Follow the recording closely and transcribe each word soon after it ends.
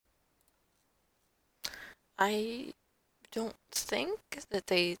I don't think that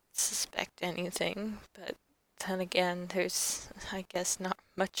they suspect anything, but then again, there's, I guess, not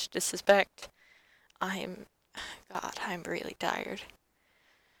much to suspect. I'm, God, I'm really tired.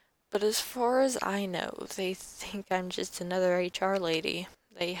 But as far as I know, they think I'm just another HR lady.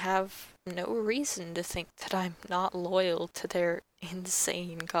 They have no reason to think that I'm not loyal to their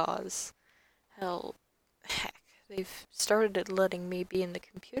insane cause. Hell, heck, they've started letting me be in the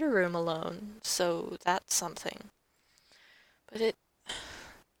computer room alone, so that's something. But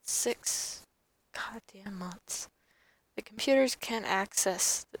 6 goddamn months. The computers can't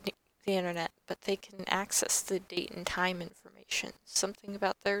access the internet, but they can access the date and time information. Something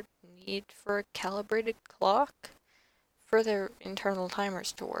about their need for a calibrated clock for their internal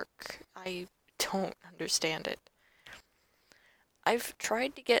timers to work. I don't understand it. I've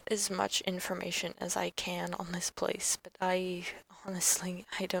tried to get as much information as I can on this place, but I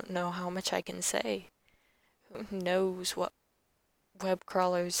don't know how much I can say. Who knows what web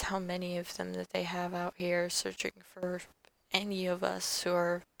crawlers, how many of them that they have out here searching for any of us who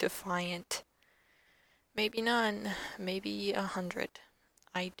are defiant. Maybe none, maybe 100.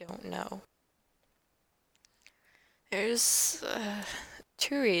 I don't know. There's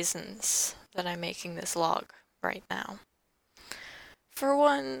 2 reasons that I'm making this log right now. For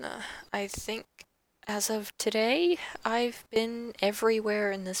one, I think as of today, I've been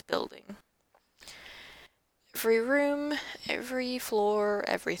everywhere in this building. Every room, every floor,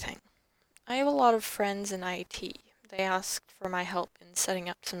 everything. I have a lot of friends in IT. They asked for my help in setting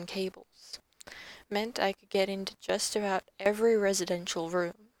up some cables. Meant I could get into just about every residential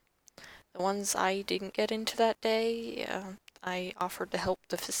room. The ones I didn't get into that day, I offered to help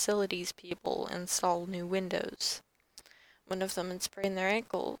the facilities people install new windows. One of them had sprained their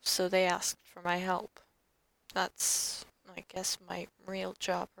ankle, so they asked for my help. That's, I guess, my real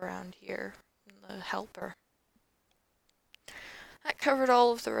job around here, the helper. That covered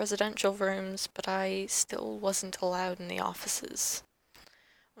all of the residential rooms, but I still wasn't allowed in the offices.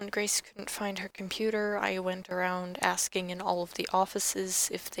 When Grace couldn't find her computer, I went around asking in all of the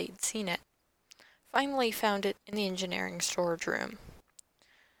offices if they'd seen it. Finally found it in the engineering storage room.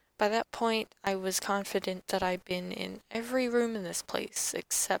 By that point, I was confident that I'd been in every room in this place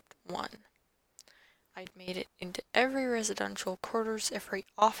except one. I'd made it into every residential quarters, every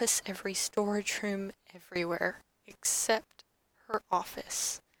office, every storage room, everywhere, except her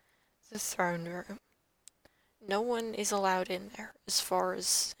office, the throne room. No one is allowed in there, as far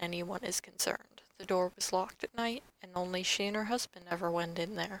as anyone is concerned. The door was locked at night, and only she and her husband ever went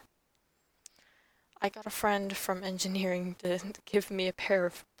in there. I got a friend from engineering to give me a pair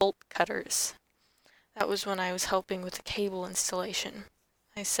of bolt cutters. That was when I was helping with the cable installation.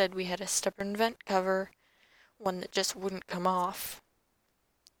 I said we had a stubborn vent cover, one that just wouldn't come off.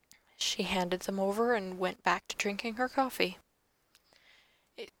 She handed them over and went back to drinking her coffee.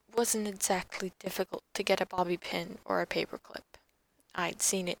 It wasn't exactly difficult to get a bobby pin or a paperclip. I'd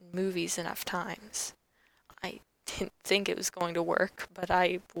seen it in movies enough times. I didn't think it was going to work, but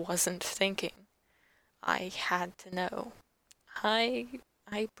I wasn't thinking. I had to know. I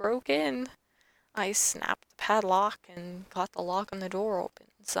broke in. I snapped the padlock and got the lock on the door open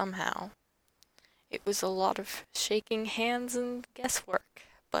somehow. It was a lot of shaking hands and guesswork,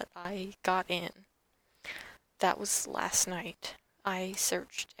 but I got in. That was last night. I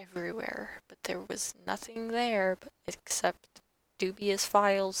searched everywhere, but there was nothing there except dubious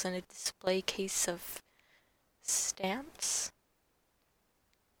files and a display case of stamps,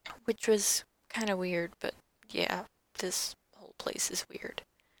 which was kind of weird, but yeah, this whole place is weird.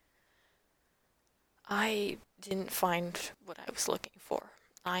 I didn't find what I was looking for.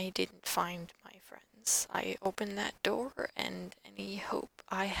 I didn't find my friends. I opened that door, and any hope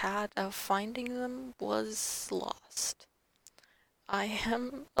I had of finding them was lost. I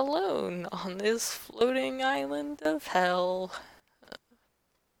am alone on this floating island of hell.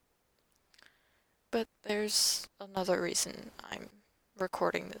 But there's another reason I'm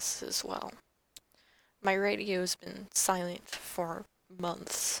recording this as well. My radio's been silent for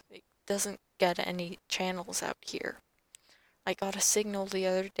months. It doesn't get any channels out here. I got a signal the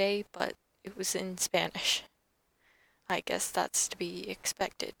other day, but it was in Spanish. I guess that's to be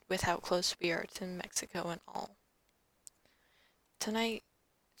expected with how close we are to Mexico and all. Tonight,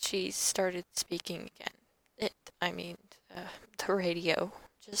 she started speaking again. The radio.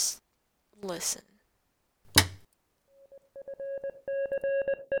 Just listen.